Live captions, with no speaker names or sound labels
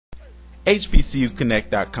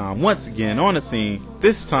HBCUconnect.com. Once again on the scene,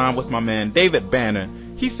 this time with my man David Banner.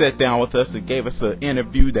 He sat down with us and gave us an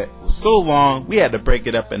interview that was so long we had to break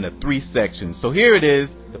it up into 3 sections. So here it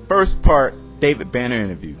is, the first part, David Banner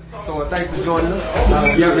interview. So thanks for joining us.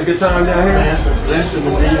 You having a good time down here? Man, it's a blessing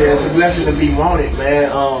to be here. It's a blessing to be wanted,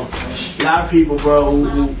 man. A lot of people, bro,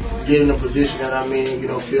 who get in a position that I'm in, you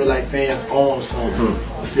know, feel like fans owe them something.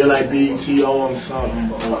 I feel like BET owe them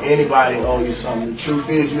something, or anybody owe you something. The truth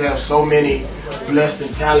is, you have so many blessed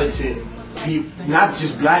and talented people, not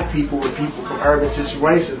just black people, but people from urban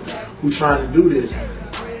situations who trying to do this.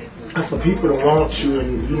 And for people to want you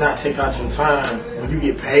and you not take out your time when you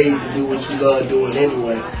get paid to do what you love doing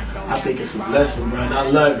anyway, I think it's a blessing, bro, and I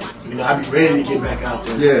love it. You know, I be ready to get back out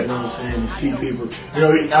there, you know what I'm saying, and see people.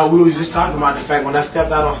 You know, we was just talking about the fact when I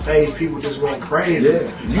stepped out on stage, people just went crazy. Yeah.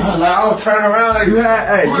 I was like, I was turning around like, you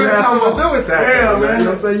had something to do with that. Yeah, man. You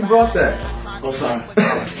know what I'm saying? You brought that. I'm sorry.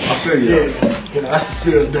 I feel you. Yeah, you know, that's the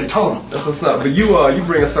spirit of Daytona. That's what's up. But you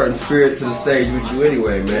bring a certain spirit to the stage with you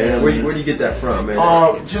anyway, man. Yeah, where do you get that from, man?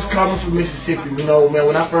 Just coming from Mississippi, you know, man.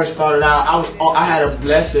 When I first started out, I had a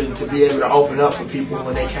blessing to be able to open up for people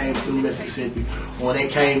when they came through Mississippi, when they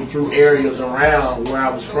came through areas around where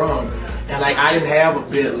I was from. And like, I didn't have a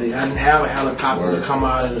Bentley, I didn't have a helicopter to come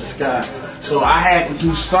out of the sky. So I had to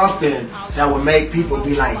do something that would make people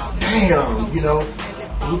be like, damn, you know.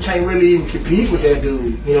 We can't really even compete with that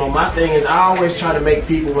dude. You know, my thing is I always try to make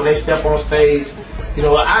people, when they step on stage, you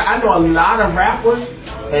know, I know a lot of rappers,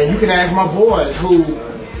 and you can ask my boys who,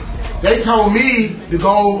 they told me to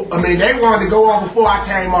go, I mean, they wanted to go on before I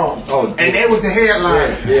came on. Oh, and they was the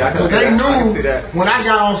headline. Yeah, because they knew when I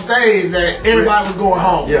got on stage that everybody was going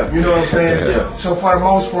home. Yeah. You know what I'm saying? Yeah. So for the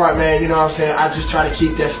most part, man, you know what I'm saying, I just try to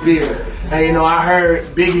keep that spirit. And you know, I heard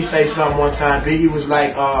Biggie say something one time. Biggie was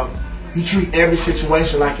like, you treat every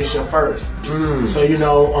situation like it's your first. So, you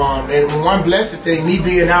know, and one blessed thing, me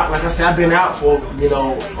being out, like I said, I've been out for, you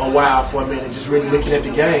know, a while, for a minute, just really looking at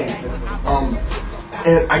the game.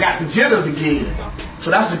 And I got the jitters again.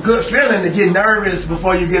 So that's a good feeling to get nervous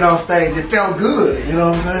before you get on stage. It felt good, you know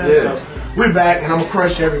what I'm saying? Yeah. So we're back, and I'm going to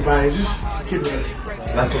crush everybody. Just get ready.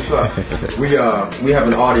 That's what's up. We have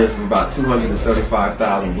an audience of about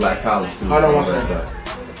 275,000 black college students. Hold on one second.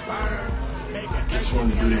 To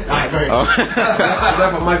do that. All right, go ahead. Is that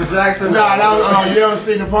from Michael Jackson? No, that was, you ever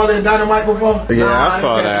seen Napoleon Dynamite before? Yeah, I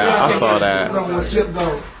saw that. I saw that.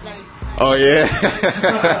 Oh yeah.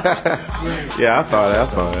 Yeah, I saw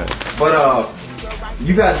that. But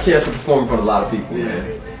you got a chance to perform in front of a lot of people. Yeah.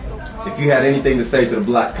 If you had anything to say to the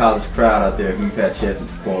black college crowd out there who you've had a chance to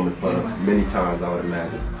perform in front of many times, I would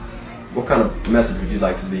imagine, what kind of message would you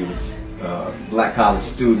like to leave with black college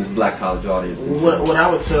students, black college audiences? What I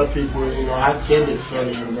would tell people is, you know, I attended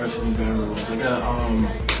Southern University in Baton Rouge. I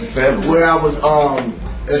got where I was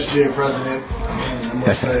SGA President. I'm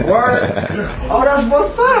gonna say. Word? Oh, that's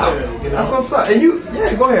what's up. Yeah, you know. That's what's up. And you,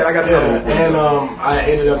 go ahead. I got to know. And I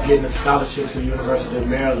ended up getting a scholarship to the University of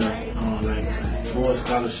Maryland, like full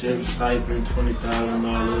scholarship, stipend,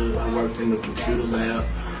 $20,000. I worked in the computer lab.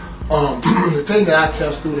 The thing that I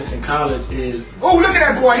tell students in college is, oh, look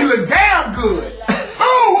at that boy, he look damn good.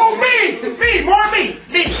 Oh, me, more me.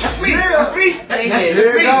 That's me. That's me.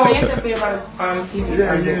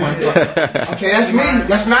 Okay, that's me.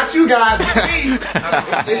 That's not you guys.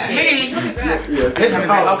 It's me. It's me. Okay.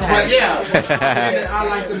 But yeah, I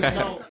like to know.